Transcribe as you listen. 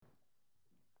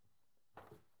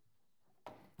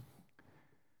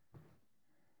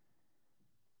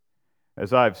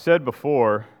As I've said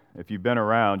before, if you've been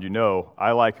around, you know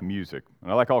I like music, and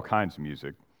I like all kinds of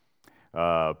music.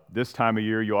 This time of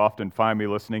year, you'll often find me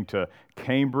listening to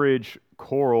Cambridge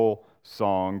choral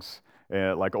songs,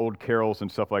 like old carols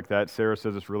and stuff like that. Sarah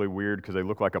says it's really weird because they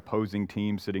look like opposing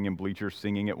teams sitting in bleachers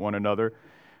singing at one another.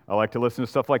 I like to listen to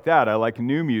stuff like that. I like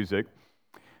new music.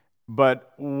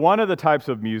 But one of the types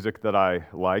of music that I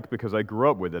like, because I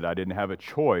grew up with it, I didn't have a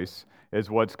choice,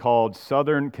 is what's called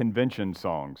Southern Convention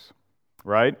songs,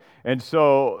 right? And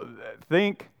so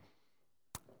think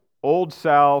Old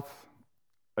South,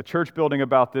 a church building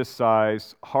about this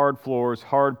size, hard floors,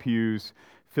 hard pews,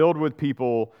 filled with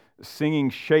people singing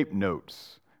shape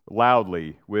notes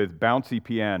loudly with bouncy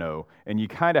piano, and you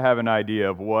kind of have an idea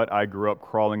of what I grew up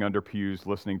crawling under pews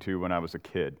listening to when I was a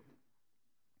kid.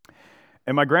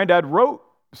 And my granddad wrote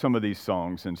some of these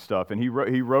songs and stuff, and he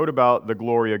wrote about the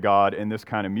glory of God in this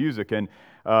kind of music. And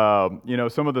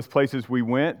some of the places we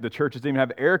went, the churches didn't even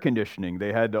have air conditioning.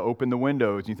 They had to open the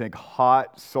windows. You think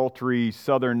hot, sultry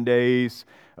southern days,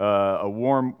 a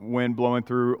warm wind blowing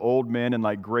through, old men in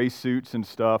like gray suits and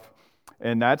stuff.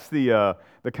 And that's the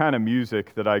kind of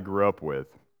music that I grew up with.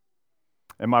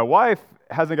 And my wife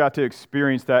hasn't got to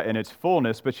experience that in its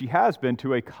fullness, but she has been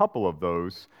to a couple of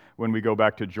those when we go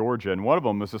back to Georgia. And one of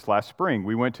them was this last spring.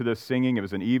 We went to this singing. It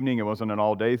was an evening. It wasn't an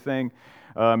all-day thing.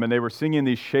 And they were singing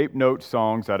these shape note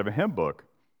songs out of a hymn book.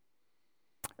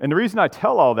 And the reason I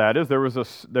tell all that is there was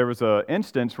a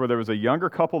instance where there was a younger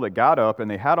couple that got up and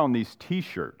they had on these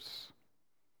T-shirts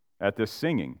at this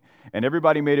singing. And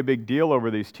everybody made a big deal over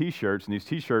these T-shirts, and these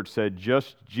T-shirts said,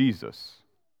 "Just Jesus."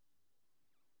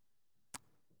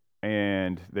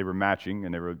 And they were matching,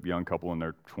 and they were a young couple in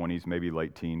their 20s, maybe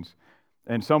late teens.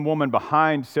 And some woman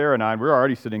behind Sarah and I, we were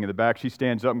already sitting in the back, she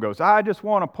stands up and goes, "I just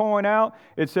want to point out,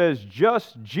 it says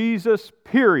just Jesus,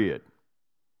 period."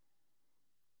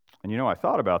 And I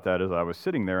thought about that as I was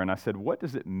sitting there, and I said, what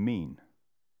does it mean?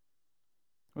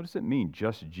 What does it mean,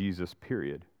 just Jesus,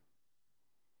 period?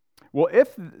 Well,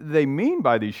 if they mean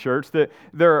by these shirts that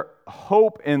their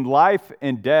hope in life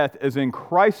and death is in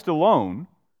Christ alone,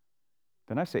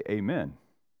 then I say amen.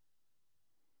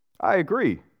 I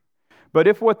agree. But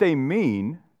if what they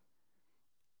mean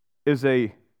is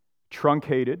a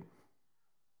truncated,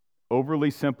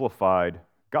 overly simplified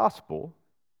gospel,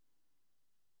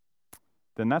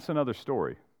 then that's another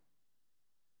story.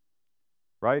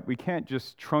 Right? We can't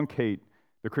just truncate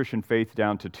the Christian faith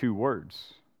down to two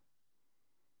words.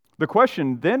 The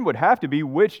question then would have to be,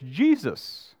 which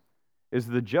Jesus is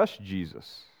the just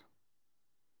Jesus?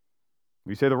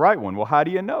 We say the right one. Well, how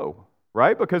do you know?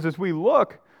 Right? Because as we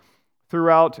look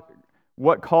throughout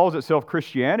what calls itself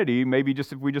Christianity, maybe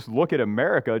just if we just look at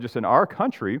America, just in our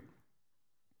country,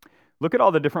 look at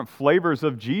all the different flavors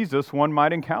of Jesus one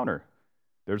might encounter.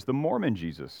 There's the Mormon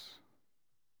Jesus.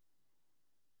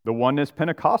 The Oneness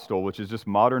Pentecostal, which is just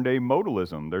modern-day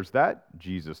modalism. There's that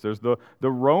Jesus. There's the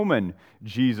Roman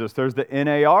Jesus. There's the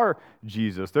NAR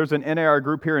Jesus. There's an NAR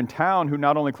group here in town who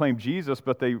not only claim Jesus,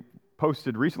 but they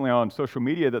posted recently on social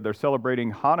media that they're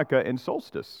celebrating Hanukkah and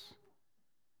solstice.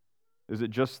 Is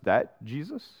it just that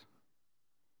Jesus?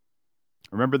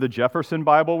 Remember the Jefferson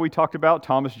Bible we talked about?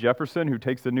 Thomas Jefferson, who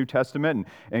takes the New Testament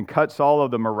and cuts all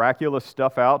of the miraculous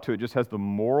stuff out to it just has the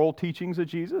moral teachings of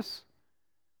Jesus?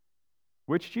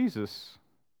 Which Jesus?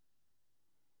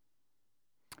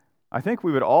 I think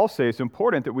we would all say it's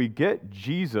important that we get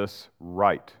Jesus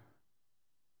right.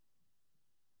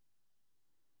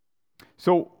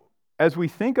 So, as we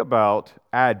think about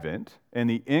Advent and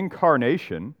the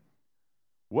incarnation,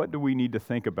 what do we need to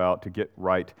think about to get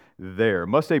right there?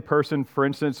 Must a person, for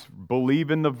instance, believe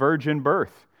in the virgin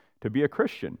birth to be a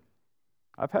Christian?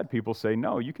 I've had people say,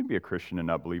 no, you can be a Christian and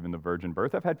not believe in the virgin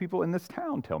birth. I've had people in this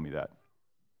town tell me that.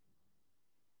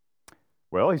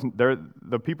 Well,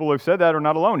 the people who have said that are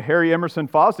not alone. Harry Emerson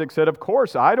Fosdick said, of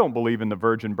course, I don't believe in the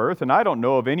virgin birth, and I don't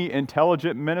know of any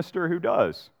intelligent minister who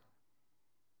does.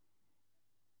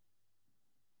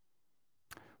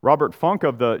 Robert Funk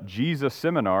of the Jesus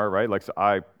Seminar, right, like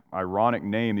ironic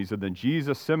name, these are the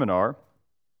Jesus Seminar,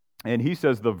 and he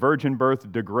says the virgin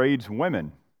birth degrades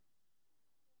women.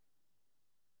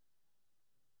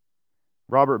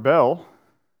 Robert Bell,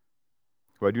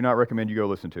 who I do not recommend you go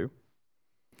listen to,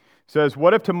 says,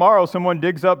 what if tomorrow someone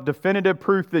digs up definitive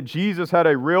proof that Jesus had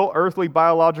a real earthly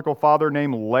biological father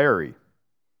named Larry?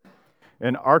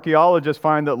 And archaeologists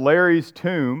find that Larry's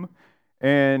tomb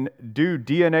and do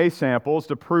DNA samples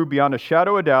to prove beyond a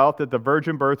shadow of doubt that the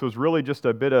virgin birth was really just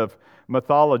a bit of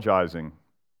mythologizing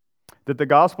that the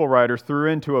gospel writers threw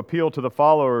in to appeal to the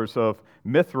followers of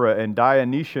Mithra and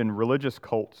Dionysian religious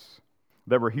cults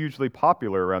that were hugely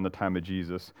popular around the time of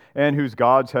Jesus and whose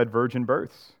gods had virgin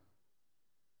births.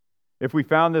 If we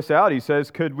found this out, he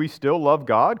says, could we still love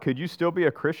God? Could you still be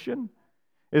a Christian?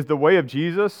 Is the way of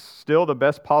Jesus still the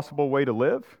best possible way to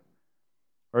live?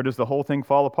 Or does the whole thing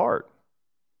fall apart?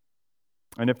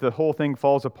 And if the whole thing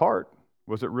falls apart,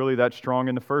 was it really that strong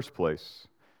in the first place?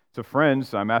 So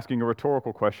friends, I'm asking a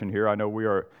rhetorical question here. I know we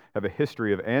have a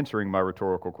history of answering my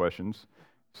rhetorical questions.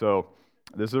 So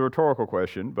this is a rhetorical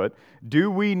question, but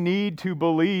do we need to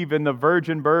believe in the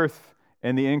virgin birth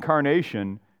and the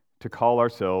incarnation to call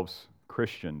ourselves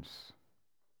Christians?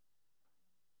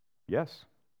 Yes.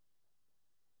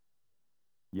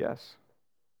 Yes.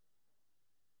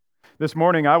 This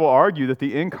morning, I will argue that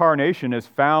the incarnation is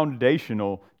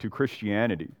foundational to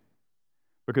Christianity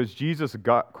because Jesus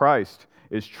Christ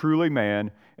is truly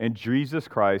man and Jesus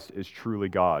Christ is truly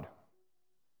God.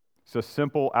 It's a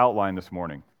simple outline this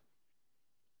morning.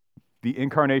 The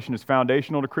incarnation is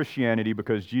foundational to Christianity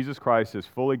because Jesus Christ is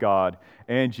fully God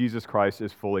and Jesus Christ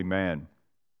is fully man.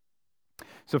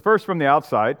 So first, from the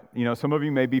outside, some of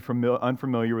you may be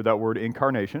unfamiliar with that word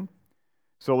incarnation.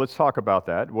 So let's talk about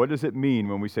that. What does it mean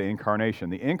when we say incarnation?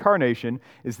 The incarnation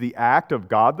is the act of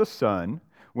God the Son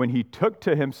when he took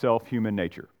to himself human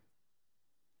nature.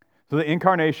 So the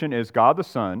incarnation is God the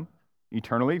Son,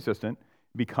 eternally existent,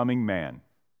 becoming man,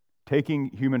 taking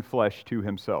human flesh to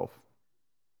himself.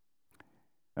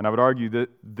 And I would argue that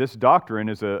this doctrine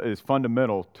is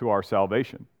fundamental to our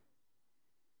salvation.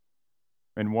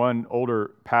 And one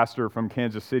older pastor from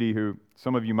Kansas City, who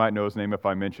some of you might know his name if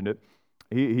I mentioned it,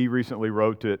 he recently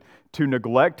wrote that to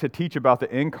neglect to teach about the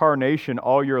incarnation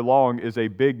all year long is a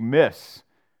big miss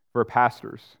for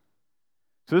pastors.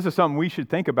 So this is something we should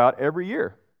think about every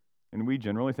year, and we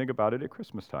generally think about it at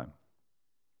Christmas time.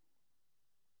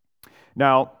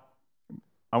 Now,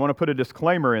 I want to put a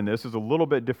disclaimer in this. It's a little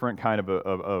bit different kind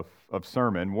of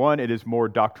sermon. One, it is more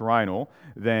doctrinal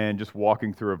than just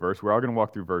walking through a verse. We're all going to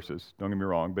walk through verses, don't get me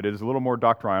wrong, but it is a little more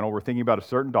doctrinal. We're thinking about a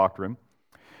certain doctrine.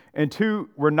 And two,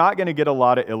 we're not going to get a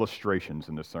lot of illustrations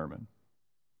in this sermon.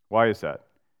 Why is that?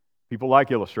 People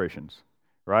like illustrations,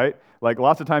 right? Like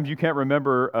lots of times you can't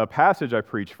remember a passage I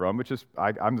preached from, which is,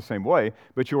 I'm the same way,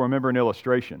 but you'll remember an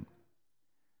illustration.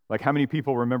 Like how many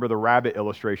people remember the rabbit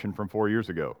illustration from 4 years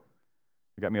ago?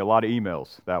 It got me a lot of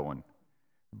emails, that one.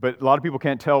 But a lot of people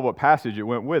can't tell what passage it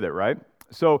went with it, right?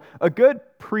 So a good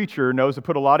preacher knows to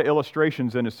put a lot of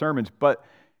illustrations in his sermons, but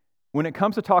when it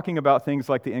comes to talking about things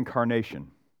like the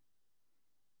incarnation,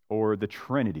 or the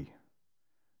Trinity.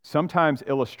 Sometimes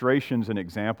illustrations and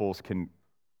examples can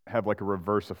have like a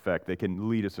reverse effect. They can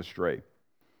lead us astray.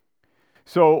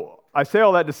 So I say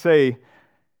all that to say,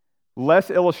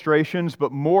 less illustrations,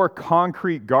 but more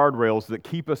concrete guardrails that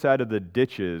keep us out of the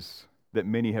ditches that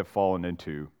many have fallen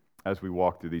into as we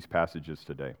walk through these passages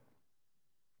today.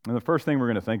 And the first thing we're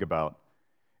going to think about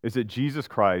is that Jesus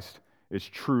Christ is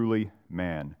truly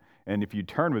man. And if you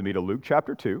turn with me to Luke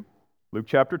chapter 2,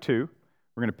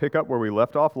 we're going to pick up where we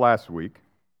left off last week,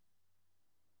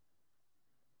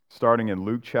 starting in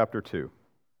Luke chapter 2.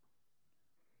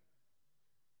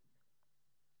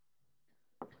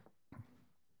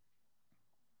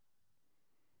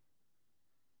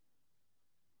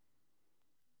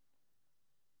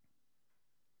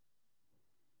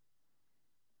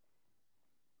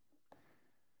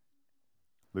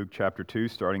 Luke chapter 2,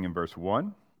 starting in verse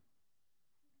 1.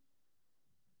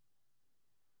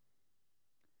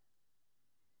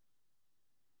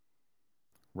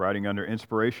 Writing under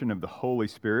inspiration of the Holy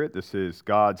Spirit, this is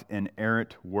God's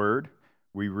inerrant word,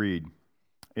 we read,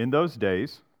 "In those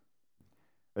days,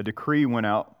 a decree went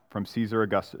out from Caesar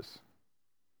Augustus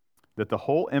that the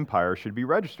whole empire should be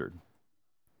registered.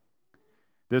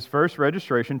 This first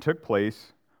registration took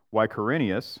place while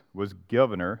Quirinius was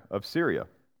governor of Syria.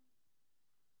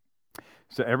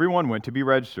 So everyone went to be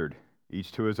registered,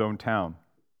 each to his own town.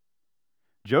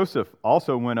 Joseph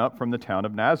also went up from the town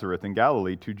of Nazareth in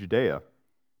Galilee to Judea,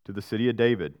 to the city of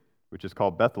David, which is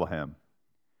called Bethlehem,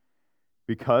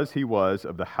 because he was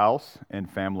of the house and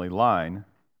family line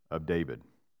of David."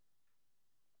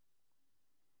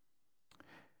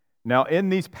 Now, in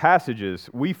these passages,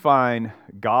 we find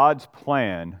God's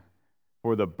plan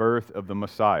for the birth of the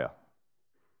Messiah.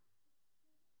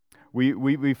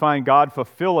 We find God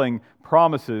fulfilling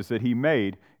promises that he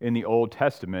made in the Old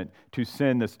Testament to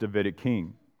send this Davidic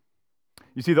king.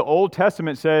 You see, the Old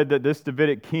Testament said that this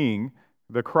Davidic king,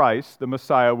 the Christ, the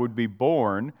Messiah, would be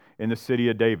born in the city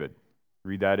of David.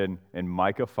 Read that in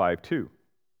Micah 5:2.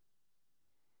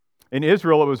 In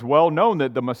Israel, it was well known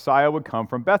that the Messiah would come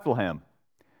from Bethlehem,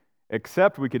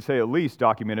 except we could say at least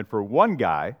documented for one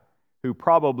guy who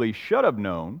probably should have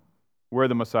known where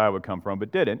the Messiah would come from,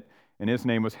 but didn't, and his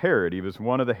name was Herod. He was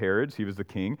one of the Herods. He was the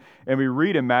king. And we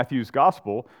read in Matthew's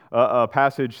gospel a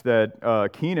passage that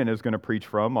Keenan is going to preach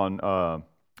from on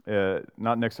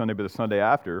not next Sunday, but the Sunday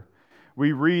after.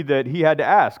 We read that he had to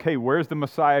ask, hey, where's the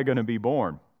Messiah going to be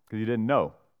born? Because he didn't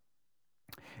know.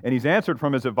 And he's answered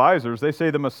from his advisors. They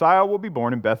say the Messiah will be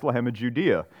born in Bethlehem of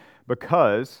Judea,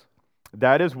 because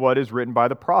that is what is written by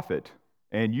the prophet.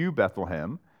 And you,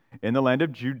 Bethlehem, in the land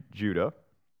of Judah,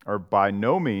 are by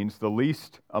no means the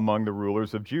least among the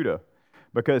rulers of Judah,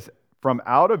 because from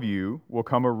out of you will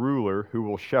come a ruler who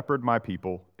will shepherd my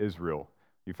people Israel.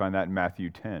 You find that in Matthew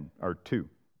 10 or 2.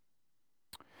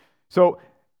 So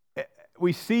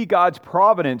we see God's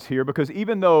providence here, because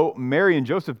even though Mary and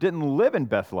Joseph didn't live in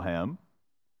Bethlehem,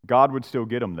 God would still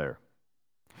get them there.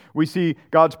 We see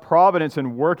God's providence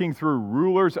in working through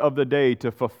rulers of the day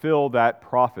to fulfill that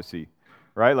prophecy,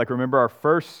 right? Like, remember our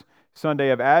first Sunday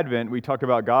of Advent, we talked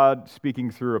about God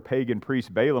speaking through a pagan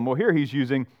priest, Balaam. Well, here he's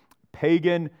using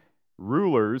pagan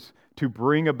rulers to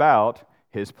bring about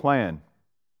his plan.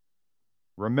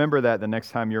 Remember that the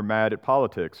next time you're mad at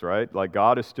politics, right? Like,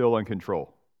 God is still in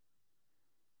control.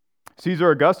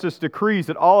 Caesar Augustus decrees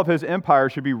that all of his empire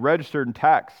should be registered and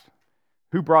taxed.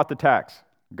 Who brought the tax?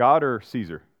 God or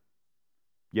Caesar?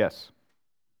 Yes.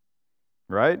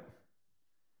 Right?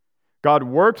 God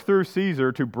worked through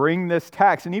Caesar to bring this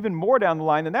tax, and even more down the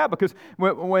line than that, because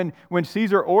when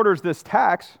Caesar orders this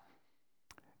tax,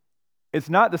 it's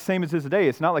not the same as his day.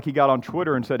 It's not like he got on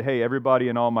Twitter and said, hey, everybody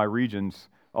in all my regions,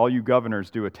 all you governors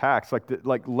do a tax.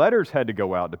 Like letters had to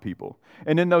go out to people.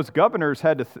 And then those governors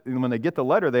had to, when they get the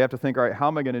letter, they have to think, all right, how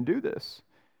am I going to do this?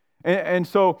 And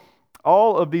so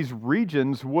all of these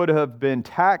regions would have been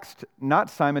taxed not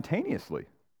simultaneously,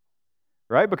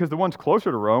 right? Because the ones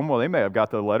closer to Rome, well, they may have got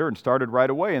the letter and started right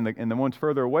away, and the ones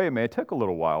further away, it may have took a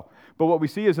little while. But what we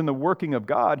see is in the working of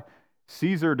God,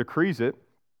 Caesar decrees it,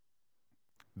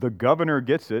 the governor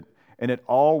gets it, and it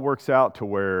all works out to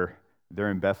where they're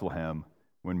in Bethlehem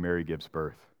when Mary gives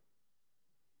birth.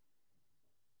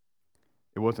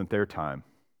 It wasn't their time.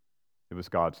 It was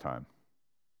God's time.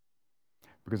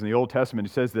 Because in the Old Testament,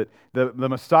 it says that the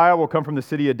Messiah will come from the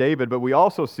city of David, but we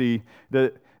also see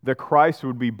that the Christ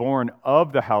would be born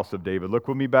of the house of David. Look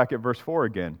with me back at verse 4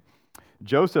 again.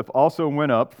 Joseph also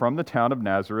went up from the town of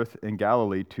Nazareth in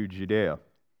Galilee to Judea,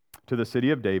 to the city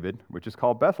of David, which is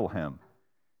called Bethlehem,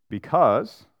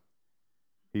 because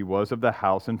he was of the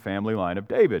house and family line of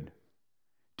David,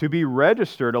 to be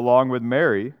registered along with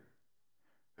Mary,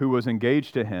 who was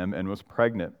engaged to him and was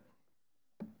pregnant.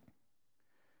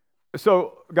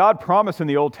 So God promised in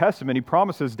the Old Testament, he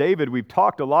promises David, we've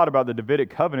talked a lot about the Davidic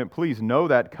covenant, please know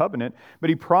that covenant, but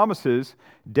he promises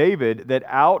David that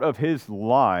out of his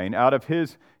line, out of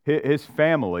his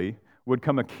family, would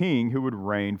come a king who would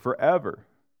reign forever.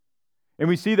 And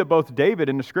we see that both David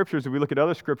in the scriptures, if we look at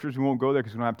other scriptures, we won't go there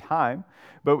because we don't have time,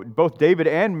 but both David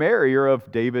and Mary are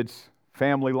of David's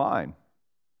family line.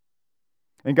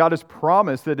 And God has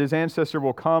promised that his ancestor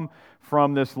will come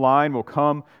from this line, will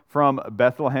come from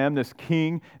Bethlehem, this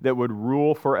king that would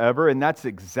rule forever. And that's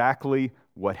exactly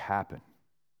what happened.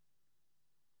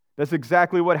 That's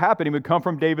exactly what happened. He would come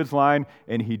from David's line,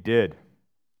 and he did.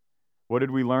 What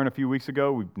did we learn a few weeks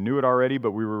ago? We knew it already,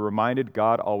 but we were reminded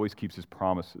God always keeps his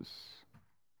promises.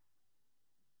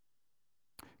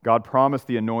 God promised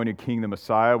the anointed king, the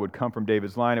Messiah, would come from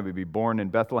David's line and would be born in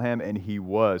Bethlehem, and he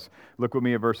was. Look with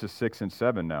me at verses 6 and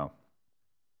 7 now.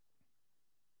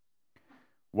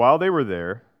 While they were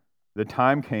there, the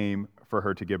time came for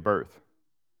her to give birth.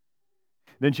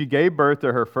 Then she gave birth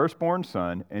to her firstborn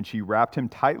son, and she wrapped him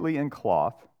tightly in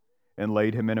cloth and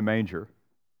laid him in a manger,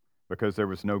 because there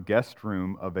was no guest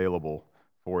room available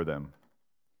for them.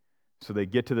 So they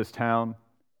get to this town,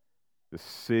 the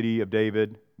city of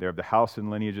David. They're of the house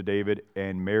and lineage of David,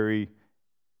 and Mary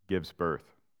gives birth.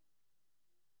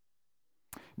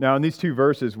 Now, in these two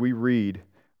verses, we read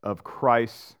of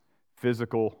Christ's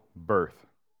physical birth.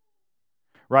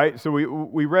 Right? So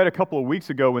we read a couple of weeks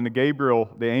ago when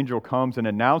the angel comes and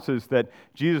announces that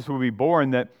Jesus will be born,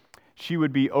 that she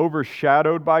would be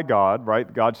overshadowed by God,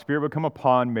 right? God's Spirit would come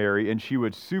upon Mary, and she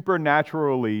would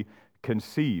supernaturally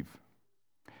conceive.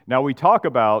 Now, we talk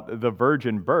about the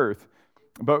virgin birth,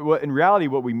 but in reality,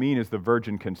 what we mean is the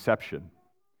virgin conception.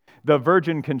 The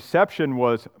virgin conception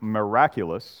was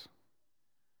miraculous,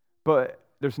 but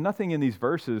there's nothing in these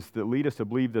verses that lead us to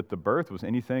believe that the birth was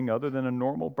anything other than a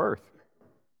normal birth.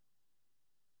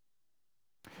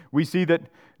 We see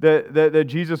that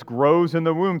Jesus grows in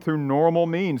the womb through normal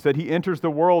means, that he enters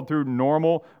the world through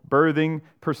normal birthing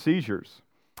procedures.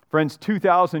 Friends,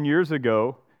 2,000 years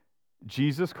ago,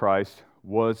 Jesus Christ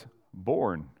was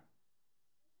born.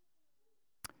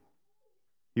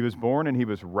 He was born and he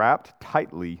was wrapped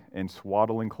tightly in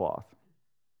swaddling cloth.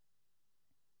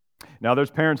 Now,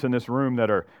 there's parents in this room that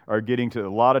are getting to a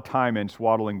lot of time in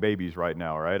swaddling babies right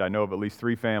now, right? I know of at least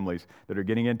 3 families that are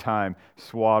getting in time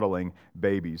swaddling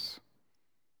babies.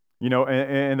 You know,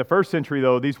 in the first century,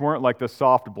 though, these weren't like the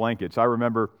soft blankets. I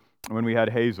remember when we had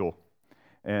Hazel,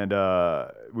 and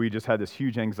we just had this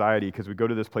huge anxiety because we go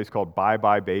to this place called Bye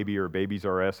Bye Baby or Babies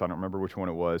R Us. I don't remember which one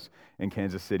it was in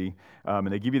Kansas City.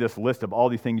 And they give you this list of all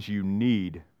the things you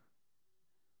need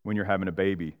when you're having a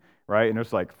baby, right? And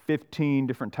there's like 15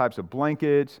 different types of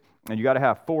blankets, and you got to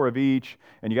have 4 of each,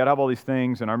 and you got to have all these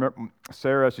things. And I remember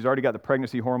Sarah, she's already got the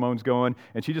pregnancy hormones going,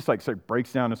 and she just like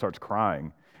breaks down and starts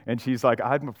crying. And she's like,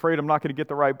 I'm afraid I'm not going to get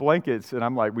the right blankets. And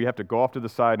I'm like, we have to go off to the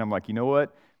side. And I'm like, you know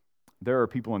what? There are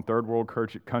people in third world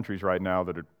countries right now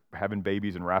that are having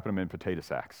babies and wrapping them in potato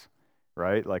sacks,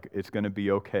 right? Like, it's going to be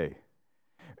okay.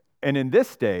 And in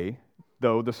this day,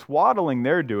 though, the swaddling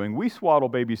they're doing, we swaddle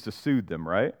babies to soothe them,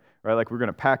 right? Right? Like, we're going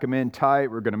to pack them in tight.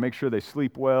 We're going to make sure they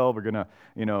sleep well. We're going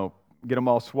to, get them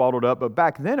all swaddled up. But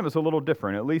back then, it was a little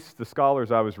different. At least the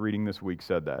scholars I was reading this week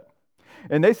said that.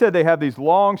 And they said they have these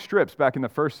long strips back in the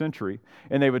first century,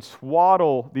 and they would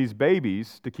swaddle these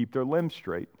babies to keep their limbs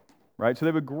straight, right? So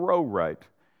they would grow right.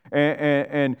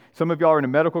 And some of y'all are in the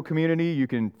medical community. You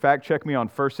can fact check me on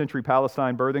first century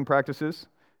Palestine birthing practices.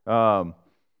 And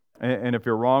if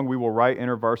you're wrong, we will write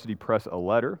InterVarsity Press a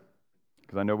letter,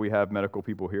 because I know we have medical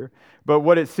people here. But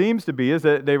what it seems to be is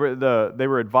that they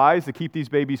were advised to keep these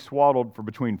babies swaddled for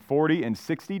between 40 and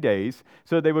 60 days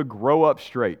so that they would grow up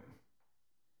straight.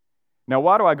 Now,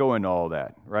 why do I go into all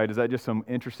that, right? Is that just some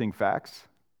interesting facts?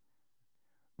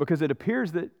 Because it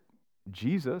appears that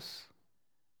Jesus,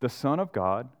 the Son of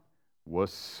God,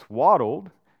 was swaddled,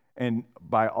 and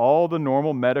by all the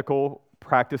normal medical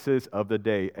practices of the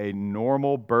day, a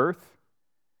normal birth,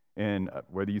 and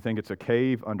whether you think it's a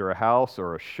cave under a house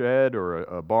or a shed or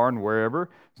a barn, wherever,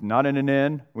 it's not in an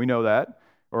inn, we know that,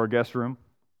 or a guest room,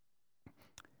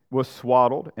 was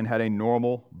swaddled and had a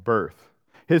normal birth.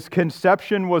 His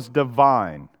conception was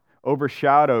divine,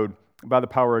 overshadowed by the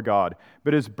power of God.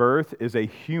 But his birth is a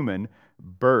human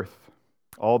birth.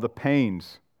 All the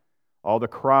pains, all the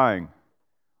crying,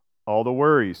 all the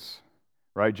worries,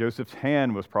 right? Joseph's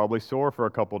hand was probably sore for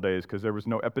a couple days because there was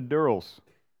no epidurals,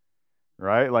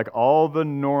 right? Like all the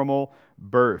normal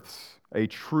births, a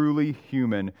truly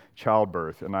human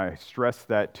childbirth. And I stress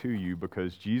that to you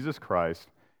because Jesus Christ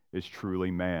is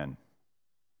truly man.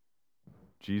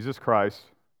 Jesus Christ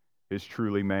is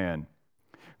truly man.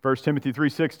 1 Timothy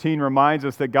 3:16 reminds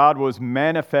us that God was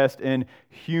manifest in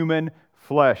human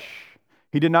flesh.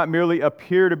 He did not merely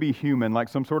appear to be human like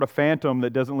some sort of phantom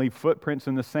that doesn't leave footprints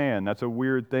in the sand. That's a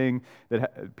weird thing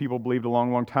that people believed a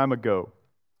long, long time ago.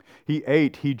 He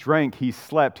ate, he drank, he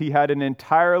slept. He had an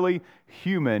entirely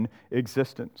human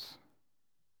existence.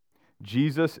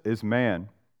 Jesus is man.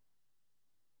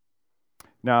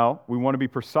 Now, we want to be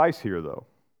precise here, though.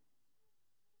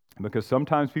 Because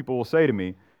sometimes people will say to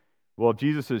me, well, if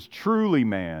Jesus is truly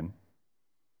man,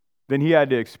 then he had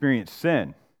to experience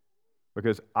sin.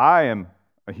 Because I am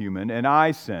a human and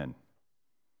I sin.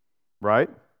 Right?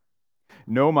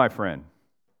 No, my friend.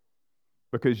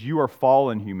 Because you are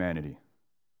fallen humanity.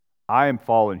 I am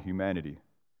fallen humanity.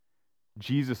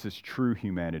 Jesus is true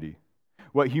humanity.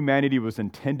 What humanity was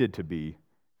intended to be,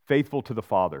 faithful to the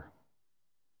Father.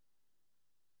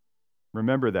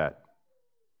 Remember that.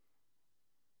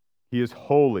 He is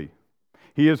holy.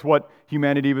 He is what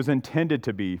humanity was intended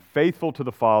to be, faithful to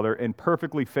the Father and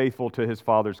perfectly faithful to his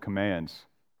Father's commands.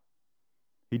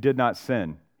 He did not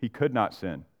sin. He could not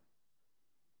sin.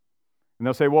 And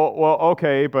they'll say, well,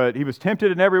 okay, but he was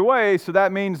tempted in every way, so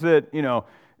that means that,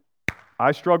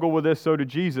 I struggle with this, so did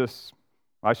Jesus.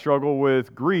 I struggle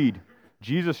with greed.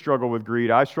 Jesus struggled with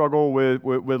greed. I struggle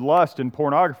with lust and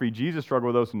pornography. Jesus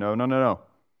struggled with those. No.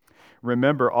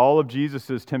 Remember, all of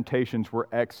Jesus' temptations were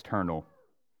external.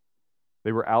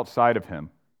 They were outside of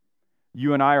him.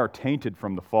 You and I are tainted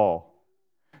from the fall,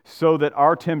 so that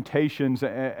our temptations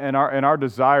and our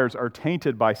desires are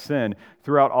tainted by sin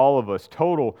throughout all of us,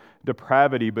 total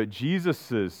depravity. But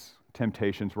Jesus'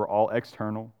 temptations were all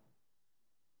external.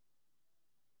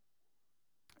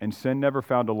 And sin never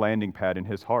found a landing pad in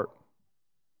his heart.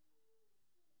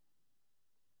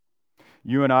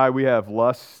 You and I, we have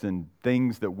lusts and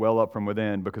things that well up from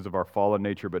within because of our fallen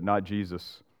nature, but not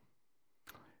Jesus.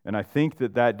 And I think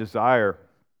that desire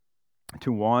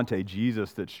to want a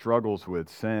Jesus that struggles with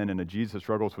sin and a Jesus that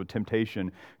struggles with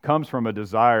temptation comes from a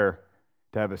desire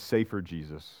to have a safer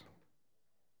Jesus.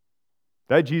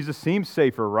 That Jesus seems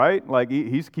safer, right? Like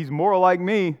he's more like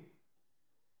me.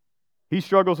 He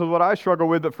struggles with what I struggle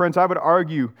with, but friends, I would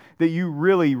argue that you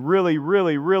really, really,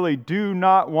 really, really do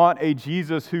not want a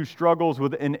Jesus who struggles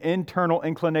with an internal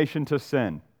inclination to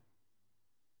sin.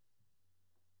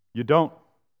 You don't.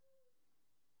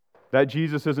 That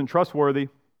Jesus isn't trustworthy.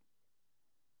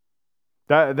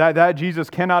 That Jesus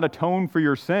cannot atone for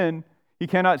your sin. He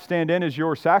cannot stand in as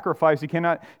your sacrifice. He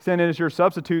cannot stand in as your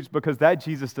substitutes because that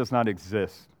Jesus does not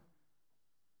exist.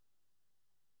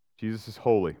 Jesus is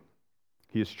holy.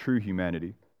 He is true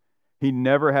humanity. He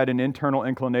never had an internal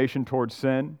inclination towards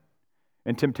sin,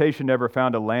 and temptation never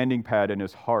found a landing pad in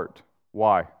his heart.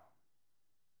 Why?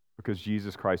 Because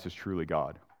Jesus Christ is truly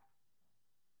God.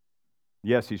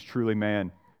 Yes, he's truly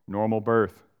man, normal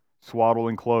birth, swaddled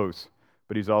in clothes,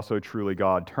 but he's also truly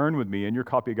God. Turn with me in your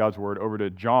copy of God's Word over to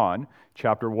John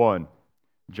chapter 1.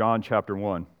 John chapter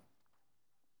 1.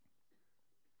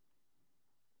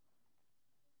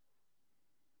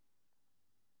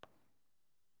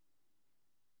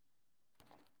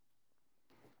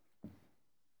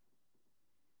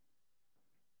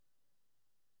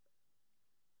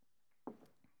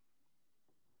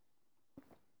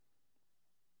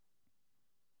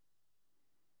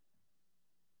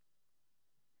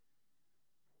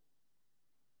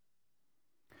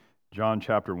 John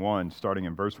chapter 1, starting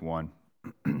in verse 1.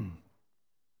 The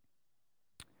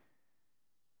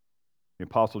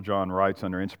Apostle John writes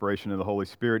under inspiration of the Holy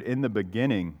Spirit, "In the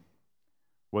beginning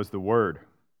was the Word,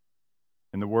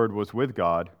 and the Word was with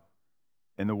God,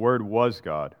 and the Word was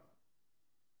God.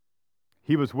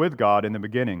 He was with God in the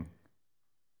beginning.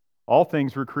 All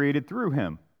things were created through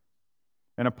him,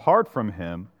 and apart from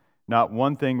him, not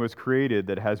one thing was created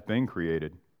that has been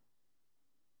created.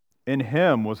 In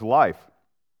him was life,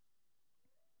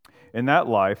 and that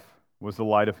life was the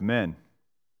light of men.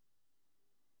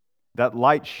 That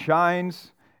light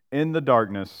shines in the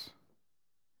darkness,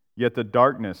 yet the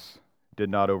darkness did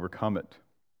not overcome it."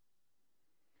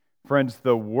 Friends,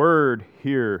 the Word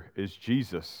here is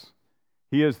Jesus.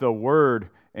 He is the Word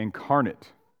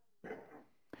incarnate.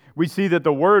 We see that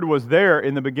the Word was there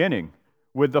in the beginning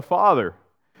with the Father.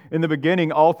 In the beginning,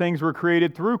 all things were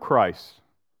created through Christ.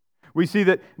 We see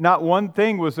that not one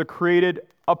thing was created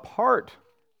apart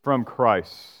from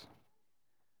Christ.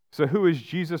 So who is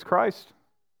Jesus Christ?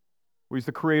 Well, he's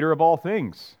the creator of all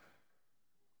things.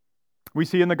 We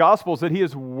see in the Gospels that he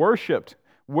is worshipped.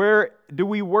 Where do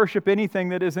we worship anything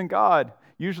that isn't God?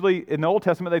 Usually in the Old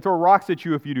Testament, they throw rocks at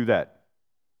you if you do that,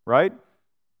 right?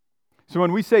 So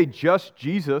when we say just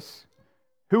Jesus,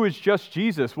 who is just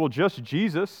Jesus? Well, just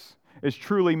Jesus is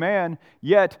truly man,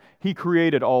 yet he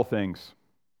created all things.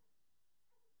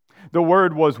 The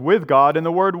Word was with God, and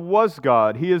the Word was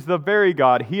God. He is the very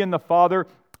God. He and the Father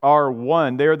are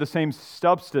one. They are the same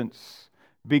substance,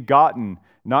 begotten,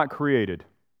 not created.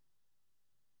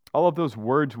 All of those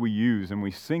words we use and we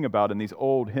sing about in these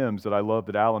old hymns that I love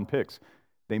that Alan picks,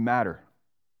 they matter.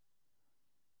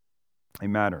 They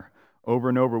matter. Over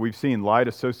and over, we've seen light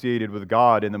associated with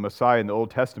God in the Messiah in the Old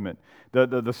Testament.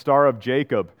 The star of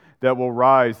Jacob that will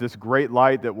rise, this great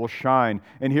light that will shine.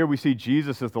 And here we see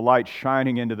Jesus as the light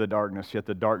shining into the darkness, yet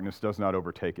the darkness does not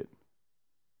overtake it.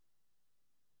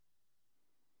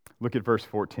 Look at verse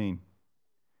 14.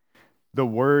 The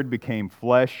Word became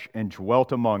flesh and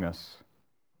dwelt among us.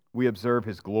 We observe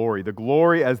his glory, the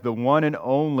glory as the one and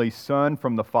only Son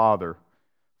from the Father,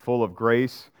 full of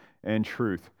grace and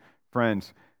truth.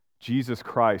 Friends, Jesus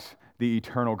Christ, the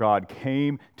eternal God,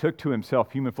 came, took to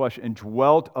himself human flesh, and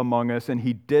dwelt among us, and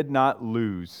he did not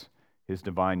lose his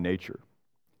divine nature.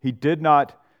 He did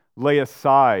not lay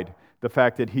aside the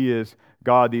fact that he is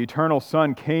God. The eternal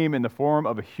Son came in the form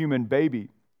of a human baby.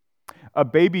 A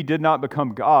baby did not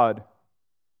become God.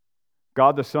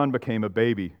 God the Son became a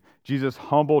baby. Jesus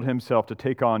humbled himself to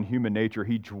take on human nature.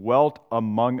 He dwelt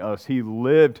among us. He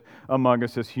lived among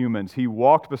us as humans. He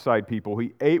walked beside people.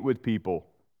 He ate with people.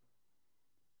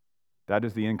 That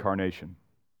is the incarnation.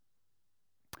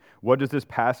 What does this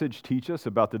passage teach us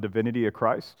about the divinity of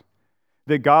Christ?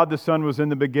 That God the Son was in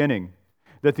the beginning,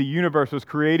 that the universe was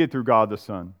created through God the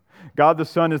Son. God the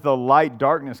Son is the light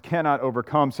darkness cannot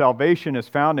overcome. Salvation is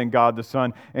found in God the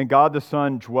Son, and God the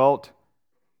Son dwelt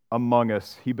among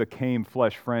us. He became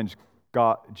flesh. Friends,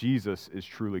 God, Jesus is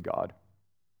truly God.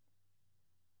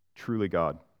 Truly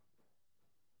God.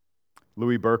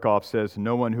 Louis Berkhoff says,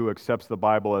 no one who accepts the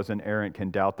Bible as inerrant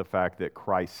can doubt the fact that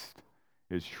Christ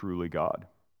is truly God.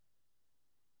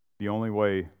 The only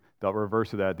way, the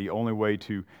reverse of that, the only way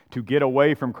to get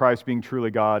away from Christ being truly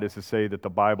God is to say that the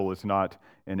Bible is not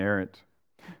inerrant.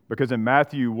 Because in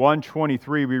Matthew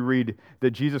 1:23 we read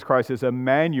that Jesus Christ is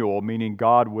Emmanuel, meaning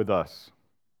God with us.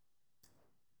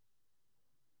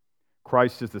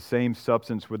 Christ is the same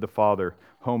substance with the Father.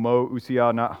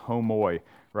 Homoousia, not homoi,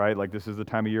 right? Like this is the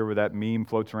time of year where that meme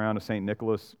floats around of St.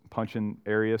 Nicholas punching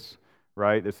Arius,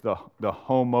 right? It's the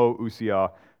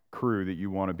homoousia crew that you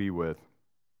want to be with.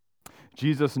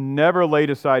 Jesus never laid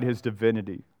aside his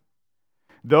divinity.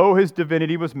 Though his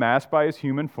divinity was masked by his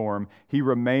human form, he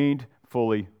remained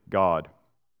fully God.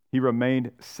 He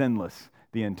remained sinless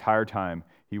the entire time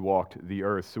he walked the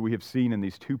earth. So we have seen in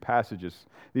these two passages,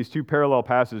 these two parallel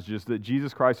passages, that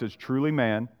Jesus Christ is truly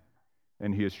man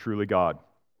and he is truly God.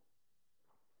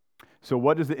 So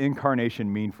what does the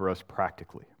incarnation mean for us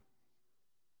practically?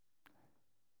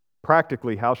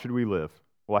 Practically, how should we live?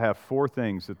 Well, I have 4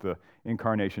 things that the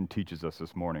incarnation teaches us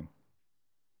this morning.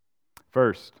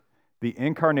 First, the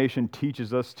incarnation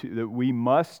teaches us that we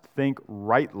must think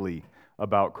rightly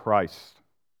about Christ.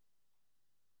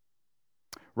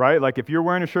 Right? Like if you're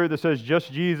wearing a shirt that says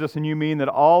just Jesus and you mean that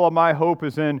all of my hope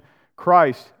is in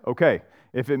Christ, okay.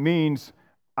 If it means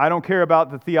I don't care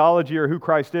about the theology or who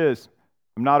Christ is,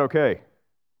 I'm not okay.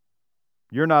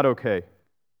 You're not okay.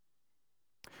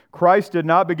 Christ did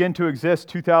not begin to exist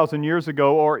 2,000 years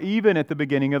ago or even at the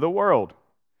beginning of the world.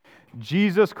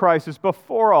 Jesus Christ is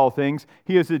before all things.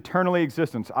 He is eternally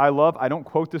existence. I don't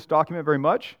quote this document very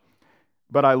much,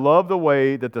 but I love the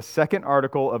way that the second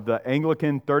article of the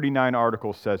Anglican 39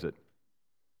 article says it.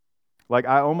 Like,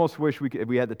 I almost wish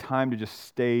we had the time to just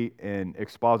stay and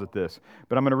exposit this,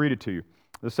 but I'm going to read it to you.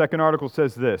 The second article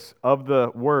says this: of the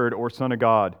Word or Son of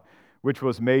God, which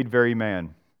was made very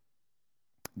man.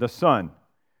 The Son,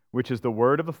 which is the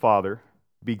Word of the Father,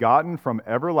 begotten from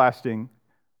everlasting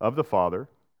of the Father,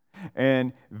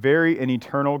 and very and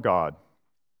eternal God,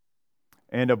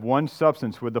 and of one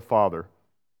substance with the Father,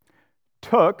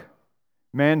 took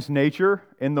man's nature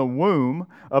in the womb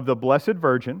of the Blessed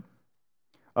Virgin,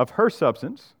 of her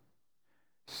substance,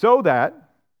 so that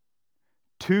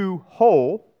 2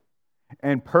 whole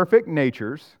and perfect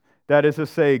natures, that is to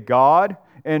say, God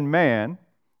and man,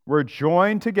 were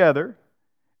joined together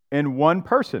in one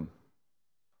person,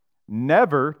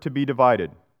 never to be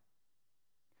divided,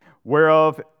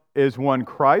 whereof is one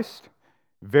Christ,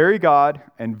 very God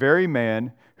and very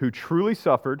man, who truly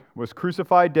suffered, was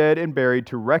crucified, dead, and buried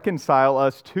to reconcile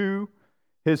us to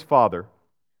his Father,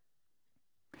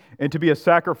 and to be a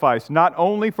sacrifice not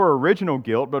only for original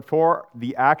guilt, but for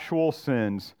the actual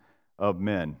sins of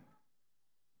men.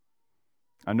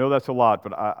 I know that's a lot,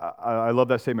 but I love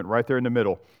that statement right there in the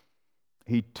middle.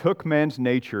 He took man's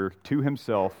nature to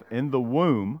himself in the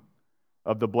womb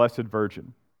of the Blessed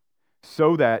Virgin,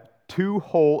 so that 2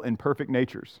 whole and perfect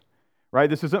natures, right?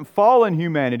 This isn't fallen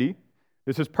humanity.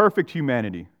 This is perfect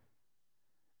humanity.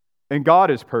 And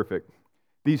God is perfect.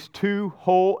 These 2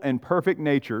 whole and perfect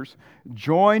natures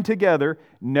joined together,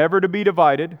 never to be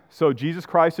divided. So Jesus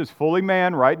Christ is fully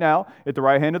man right now at the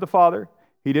right hand of the Father.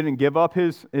 He didn't give up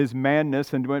his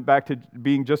manness and went back to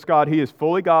being just God. He is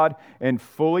fully God and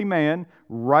fully man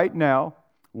right now.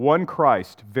 One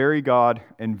Christ, very God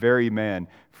and very man.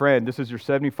 Friend, this is your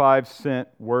 75-cent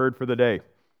word for the day.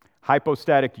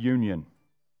 Hypostatic union.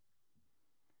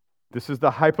 This is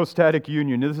the hypostatic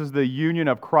union. This is the union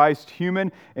of Christ's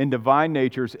human and divine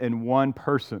natures in one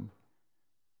person.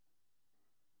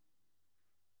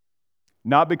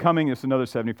 Not becoming, it's another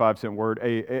 75-cent word,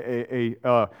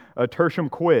 a tertium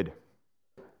quid.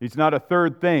 He's not a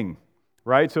third thing,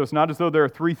 right? So it's not as though there are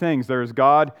 3 things. There's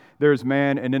God, there's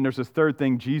man, and then there's this third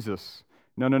thing, Jesus.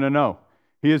 No.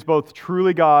 He is both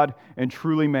truly God and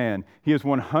truly man. He is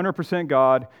 100%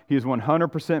 God. He is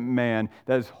 100% man.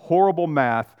 That is horrible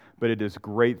math, but it is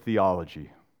great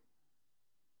theology.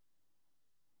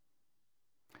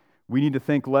 We need to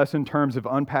think less in terms of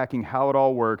unpacking how it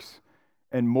all works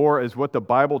and more as what the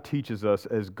Bible teaches us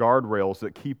as guardrails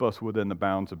that keep us within the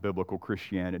bounds of biblical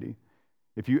Christianity.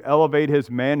 If you elevate his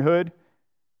manhood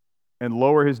and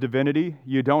lower his divinity,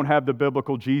 you don't have the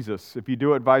biblical Jesus. If you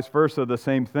do it vice versa, the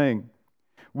same thing.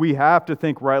 We have to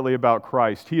think rightly about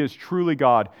Christ. He is truly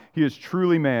God. He is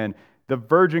truly man. The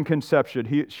virgin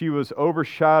conception, she was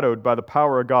overshadowed by the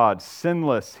power of God.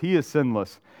 Sinless. He is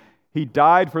sinless. He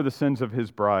died for the sins of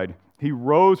his bride. He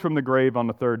rose from the grave on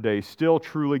the 3rd day, still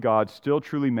truly God, still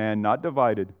truly man, not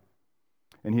divided.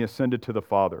 And he ascended to the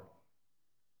Father.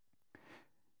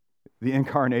 The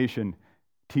incarnation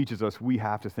teaches us we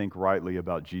have to think rightly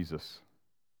about Jesus.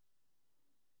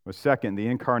 But second, the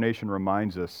incarnation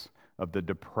reminds us of the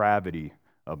depravity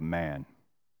of man.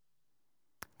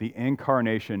 The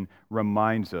incarnation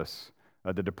reminds us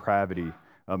of the depravity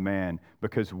of man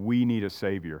because we need a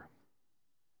Savior.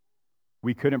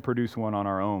 We couldn't produce one on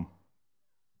our own.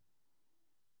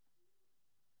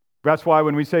 That's why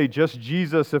when we say just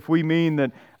Jesus, if we mean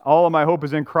that all of my hope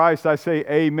is in Christ, I say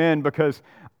amen, because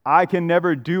I can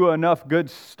never do enough good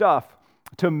stuff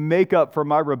to make up for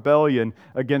my rebellion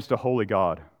against a holy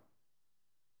God.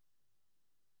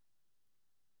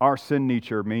 Our sin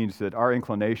nature means that our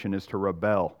inclination is to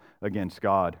rebel against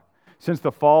God. Since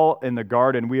the fall in the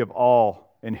garden, we have all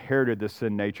inherited this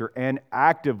sin nature and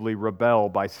actively rebel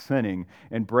by sinning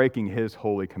and breaking His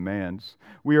holy commands.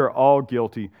 We are all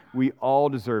guilty. We all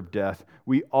deserve death.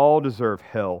 We all deserve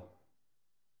hell.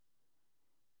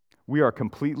 We are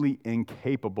completely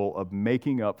incapable of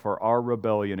making up for our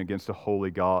rebellion against a holy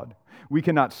God. We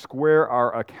cannot square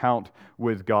our account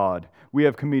with God. We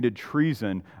have committed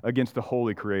treason against the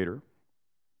holy Creator.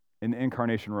 And the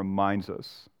incarnation reminds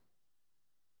us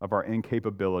of our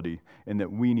incapability and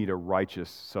that we need a righteous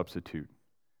substitute,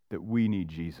 that we need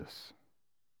Jesus.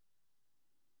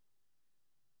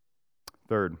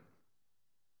 Third,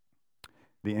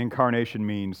 the incarnation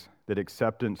means that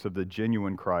acceptance of the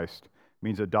genuine Christ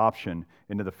means adoption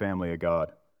into the family of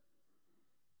God.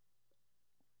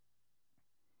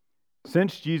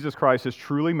 Since Jesus Christ is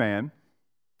truly man,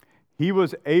 He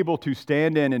was able to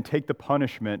stand in and take the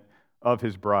punishment of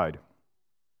His bride.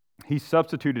 He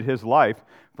substituted His life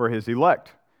for His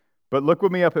elect. But look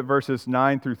with me up at verses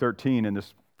 9 through 13 in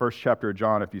this first chapter of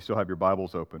John, if you still have your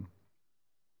Bibles open.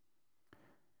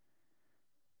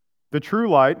 The true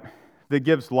light that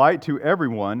gives light to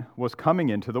everyone was coming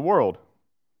into the world.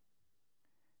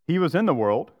 He was in the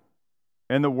world,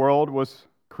 and the world was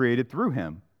created through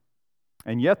Him,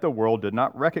 and yet the world did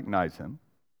not recognize Him.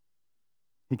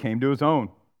 He came to His own,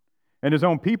 and His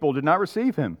own people did not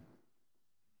receive Him.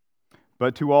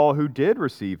 But to all who did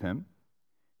receive Him,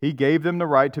 He gave them the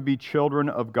right to be children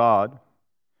of God,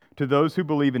 to those who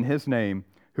believe in His name,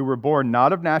 who were born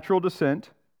not of natural descent,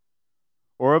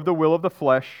 or of the will of the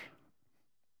flesh,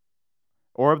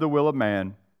 or of the will of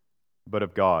man, but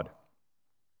of God.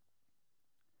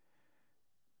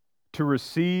 To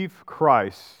receive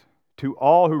Christ, to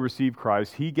all who receive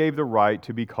Christ, He gave the right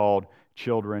to be called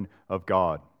children of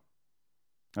God.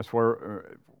 That's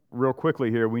where, real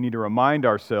quickly here, we need to remind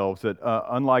ourselves that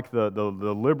unlike the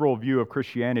liberal view of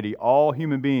Christianity, all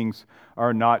human beings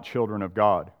are not children of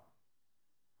God.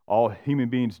 All human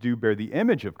beings do bear the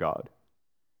image of God.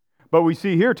 But we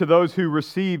see here, to those who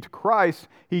received Christ,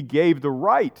 He gave the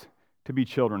right to be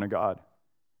children of God.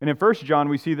 And in 1 John,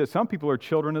 we see that some people are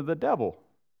children of the devil.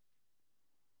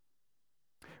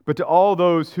 But to all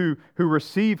those who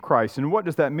receive Christ, and what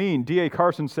does that mean? D.A.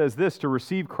 Carson says this: to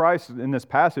receive Christ in this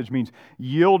passage means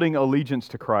yielding allegiance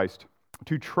to Christ,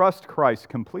 to trust Christ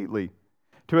completely,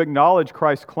 to acknowledge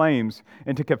Christ's claims,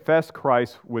 and to confess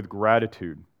Christ with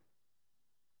gratitude.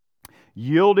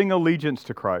 Yielding allegiance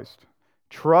to Christ,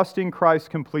 trusting Christ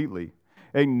completely,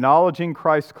 acknowledging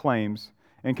Christ's claims,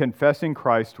 and confessing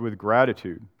Christ with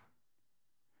gratitude.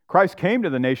 Christ came to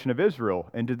the nation of Israel,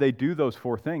 and did they do those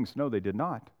four things? No, they did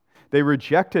not. They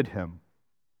rejected Him.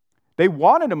 They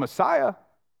wanted a Messiah.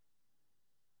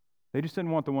 They just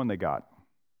didn't want the one they got.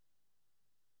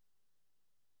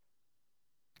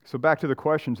 So back to the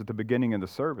questions at the beginning of the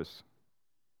service.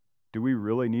 Do we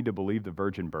really need to believe the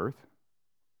virgin birth?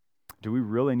 Do we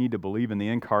really need to believe in the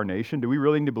incarnation? Do we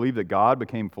really need to believe that God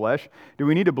became flesh? Do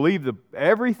we need to believe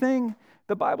everything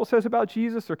the Bible says about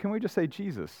Jesus, or can we just say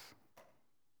Jesus?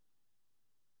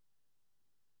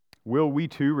 Will we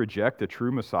too reject the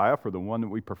true Messiah for the one that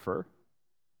we prefer?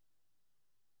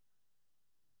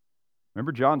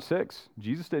 Remember John 6?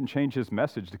 Jesus didn't change His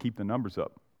message to keep the numbers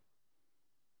up.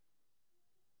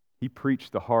 He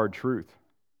preached the hard truth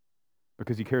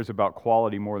because He cares about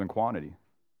quality more than quantity.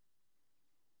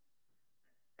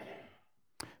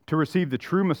 To receive the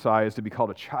true Messiah is to be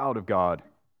called a child of God,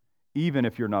 even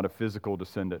if you're not a physical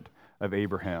descendant of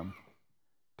Abraham.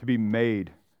 To be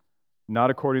made not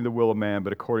according to the will of man,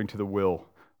 but according to the will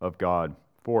of God.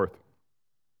 Fourth,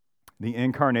 the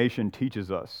incarnation teaches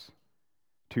us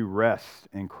to rest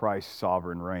in Christ's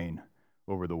sovereign reign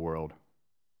over the world.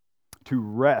 To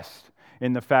rest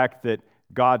in the fact that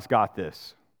God's got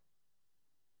this.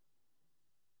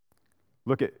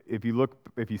 If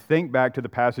you think back to the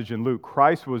passage in Luke,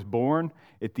 Christ was born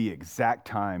at the exact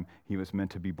time He was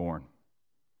meant to be born.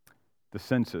 The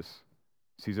census,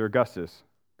 Caesar Augustus,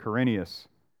 Quirinius,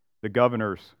 the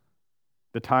governors,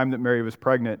 the time that Mary was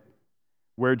pregnant,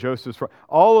 where Joseph's from.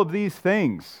 All of these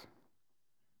things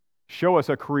show us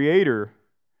a creator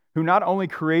who not only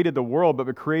created the world,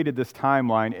 but created this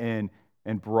timeline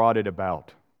and brought it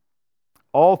about.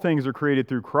 All things are created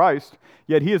through Christ,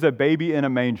 yet He is a baby in a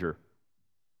manger.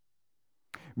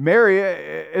 Mary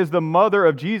is the mother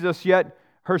of Jesus, yet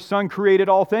her Son created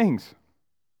all things.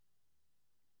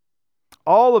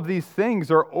 All of these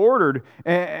things are ordered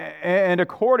and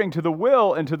according to the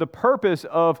will and to the purpose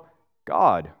of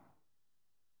God.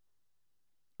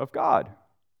 Of God.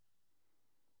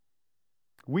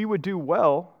 We would do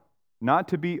well not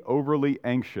to be overly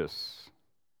anxious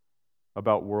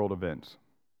about world events.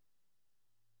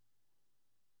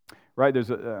 Right?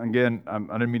 Again, I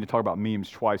didn't mean to talk about memes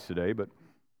twice today, but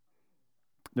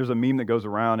there's a meme that goes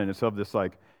around and it's of this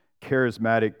like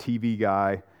charismatic TV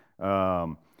guy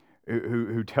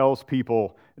who tells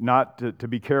people not to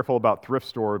be careful about thrift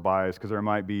store buys because there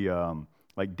might be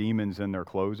like demons in their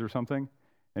clothes or something.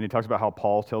 And he talks about how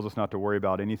Paul tells us not to worry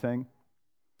about anything.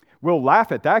 We'll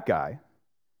laugh at that guy,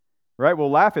 right? We'll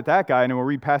laugh at that guy and then we'll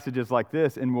read passages like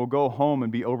this and we'll go home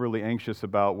and be overly anxious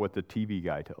about what the TV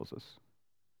guy tells us.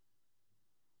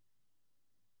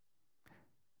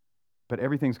 But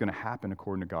everything's going to happen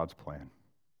according to God's plan.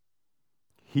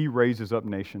 He raises up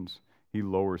nations, He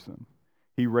lowers them.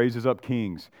 He raises up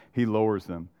kings, He lowers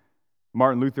them.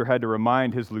 Martin Luther had to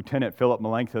remind his lieutenant, Philip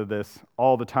Melanchthon, of this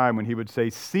all the time when he would say,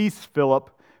 "Cease, Philip,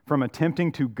 from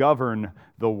attempting to govern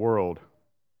the world."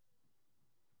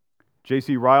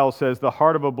 J.C. Ryle says, "The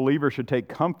heart of a believer should take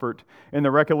comfort in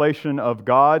the recollection of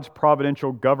God's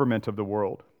providential government of the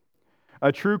world.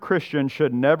 A true Christian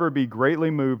should never be greatly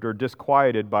moved or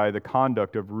disquieted by the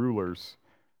conduct of rulers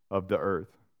of the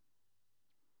earth."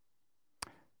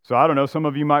 So I don't know, some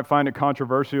of you might find it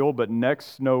controversial, but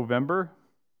next November,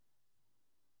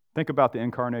 think about the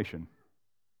incarnation.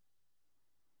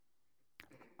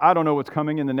 I don't know what's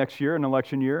coming in the next year, an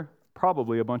election year,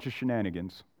 probably a bunch of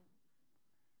shenanigans.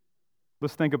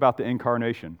 Let's think about the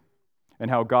incarnation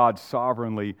and how God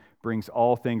sovereignly brings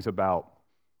all things about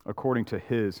according to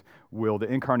His will.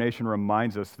 The incarnation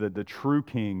reminds us that the true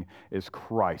King is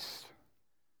Christ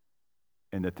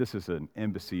and that this is an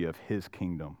embassy of His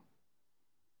kingdom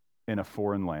in a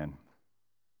foreign land.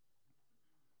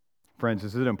 Friends,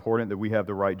 is it important that we have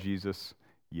the right Jesus?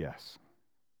 Yes.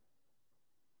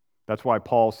 That's why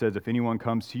Paul says, if anyone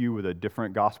comes to you with a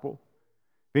different gospel,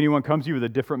 if anyone comes to you with a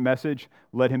different message,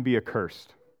 let him be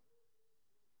accursed.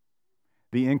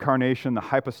 The incarnation, the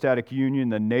hypostatic union,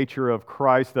 the nature of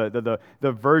Christ, the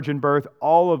virgin birth,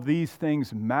 all of these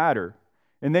things matter.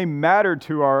 And they matter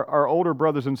to our older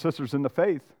brothers and sisters in the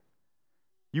faith.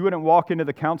 You wouldn't walk into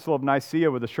the Council of Nicaea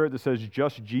with a shirt that says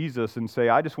just Jesus and say,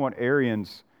 I just want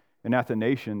Arians and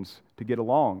Athanasians to get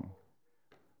along.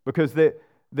 Because the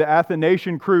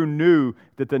Athanasian crew knew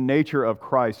that the nature of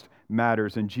Christ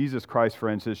matters. And Jesus Christ,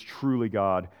 friends, is truly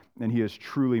God. And He is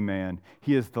truly man.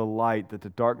 He is the light that the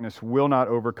darkness will not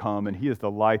overcome, and He is the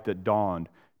light that dawned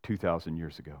 2,000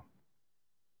 years ago.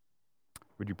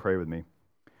 Would you pray with me?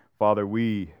 Father,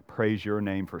 we praise Your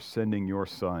name for sending Your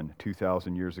Son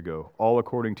 2,000 years ago, all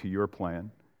according to Your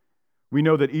plan. We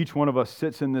know that each one of us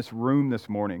sits in this room this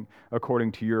morning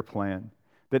according to Your plan,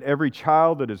 that every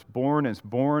child that is born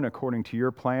according to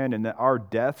Your plan, and that our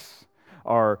deaths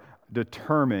are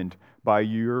determined by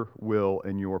Your will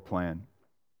and Your plan.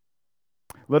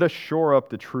 Let us shore up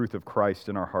the truth of Christ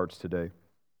in our hearts today.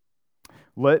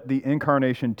 Let the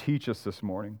incarnation teach us this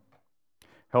morning.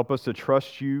 Help us to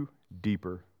trust You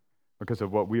deeper because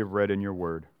of what we have read in Your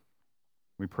word.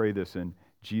 We pray this in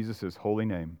Jesus' holy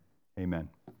name. Amen.